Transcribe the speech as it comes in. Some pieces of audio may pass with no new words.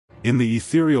In the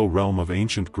ethereal realm of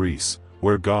ancient Greece,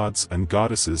 where gods and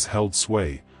goddesses held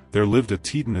sway, there lived a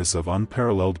Titaness of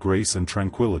unparalleled grace and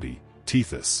tranquility,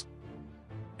 Tethys.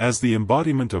 As the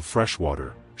embodiment of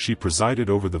freshwater, she presided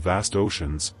over the vast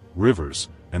oceans, rivers,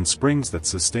 and springs that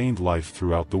sustained life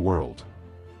throughout the world.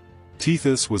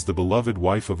 Tethys was the beloved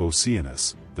wife of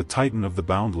Oceanus, the Titan of the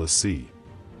boundless sea.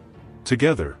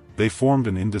 Together, they formed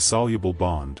an indissoluble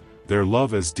bond, their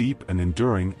love as deep and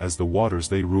enduring as the waters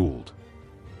they ruled.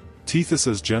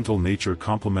 Tethys's gentle nature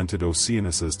complemented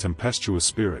Oceanus's tempestuous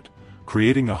spirit,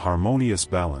 creating a harmonious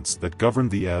balance that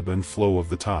governed the ebb and flow of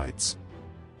the tides.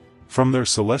 From their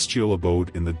celestial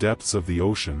abode in the depths of the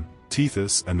ocean,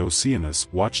 Tethys and Oceanus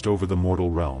watched over the mortal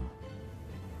realm.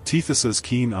 Tethys's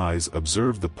keen eyes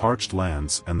observed the parched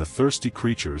lands and the thirsty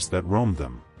creatures that roamed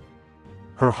them.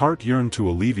 Her heart yearned to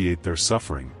alleviate their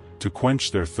suffering, to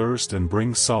quench their thirst and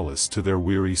bring solace to their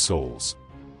weary souls.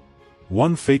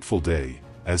 One fateful day,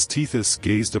 as Tethys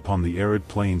gazed upon the arid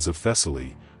plains of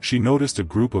Thessaly, she noticed a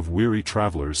group of weary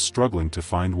travelers struggling to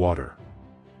find water.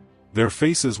 Their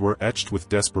faces were etched with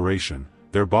desperation,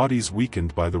 their bodies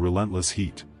weakened by the relentless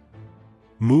heat.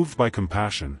 Moved by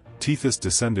compassion, Tethys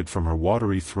descended from her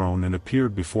watery throne and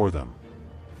appeared before them.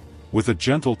 With a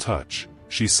gentle touch,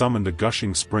 she summoned a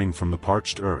gushing spring from the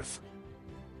parched earth.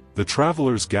 The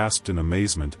travelers gasped in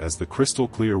amazement as the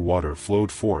crystal-clear water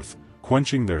flowed forth,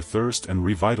 quenching their thirst and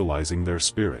revitalizing their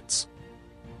spirits.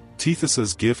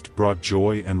 Tethys's gift brought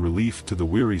joy and relief to the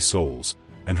weary souls,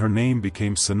 and her name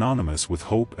became synonymous with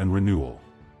hope and renewal.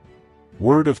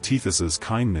 Word of Tethys's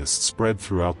kindness spread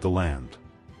throughout the land.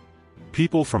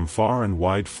 People from far and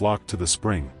wide flocked to the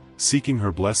spring, seeking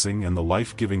her blessing and the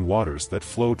life-giving waters that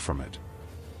flowed from it.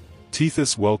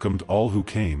 Tethys welcomed all who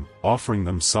came, offering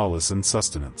them solace and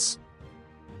sustenance.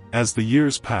 As the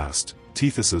years passed,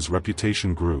 Tethys's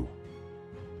reputation grew.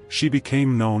 She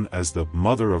became known as the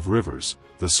Mother of Rivers,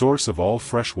 the source of all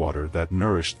freshwater that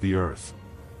nourished the earth.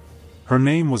 Her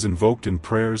name was invoked in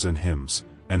prayers and hymns,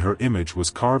 and her image was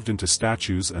carved into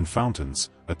statues and fountains,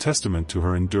 a testament to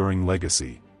her enduring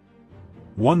legacy.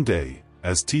 One day,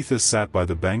 as Tethys sat by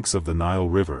the banks of the Nile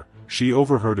River, she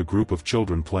overheard a group of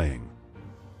children playing.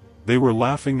 They were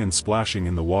laughing and splashing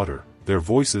in the water, their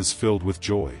voices filled with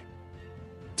joy.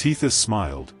 Tethys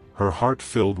smiled, her heart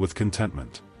filled with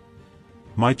contentment.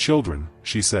 "My children,"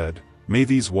 she said, "may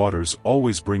these waters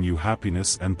always bring you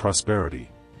happiness and prosperity.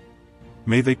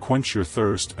 May they quench your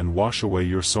thirst and wash away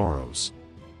your sorrows."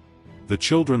 The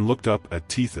children looked up at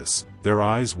Tethys, their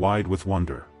eyes wide with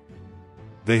wonder.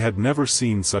 They had never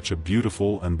seen such a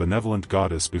beautiful and benevolent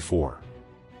goddess before.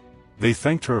 They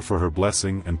thanked her for her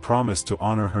blessing and promised to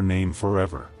honor her name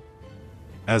forever.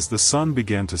 As the sun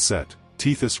began to set,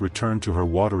 Tethys returned to her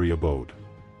watery abode.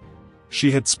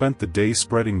 She had spent the day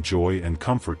spreading joy and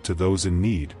comfort to those in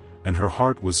need, and her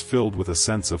heart was filled with a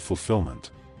sense of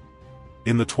fulfillment.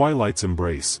 In the twilight's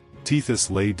embrace,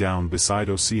 Tethys lay down beside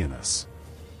Oceanus.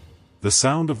 The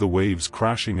sound of the waves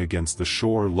crashing against the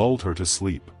shore lulled her to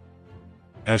sleep.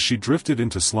 As she drifted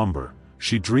into slumber,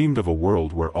 she dreamed of a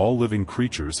world where all living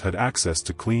creatures had access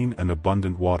to clean and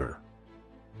abundant water.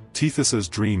 Tethys's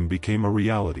dream became a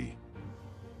reality.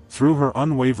 Through her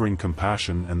unwavering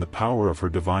compassion and the power of her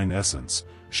divine essence,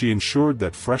 she ensured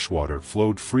that fresh water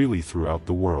flowed freely throughout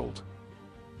the world.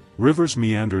 Rivers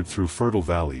meandered through fertile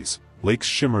valleys, lakes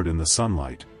shimmered in the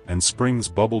sunlight, and springs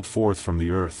bubbled forth from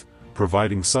the earth,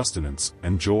 providing sustenance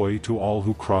and joy to all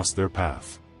who crossed their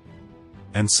path.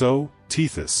 And so,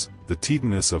 Tethys, the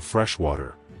Titaness of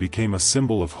freshwater, became a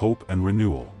symbol of hope and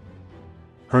renewal.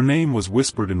 Her name was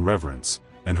whispered in reverence,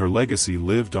 and her legacy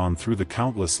lived on through the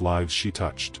countless lives she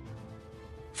touched.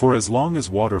 For as long as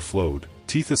water flowed,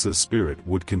 Tethys's spirit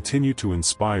would continue to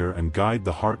inspire and guide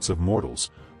the hearts of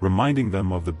mortals, reminding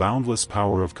them of the boundless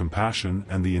power of compassion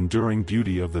and the enduring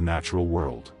beauty of the natural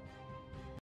world.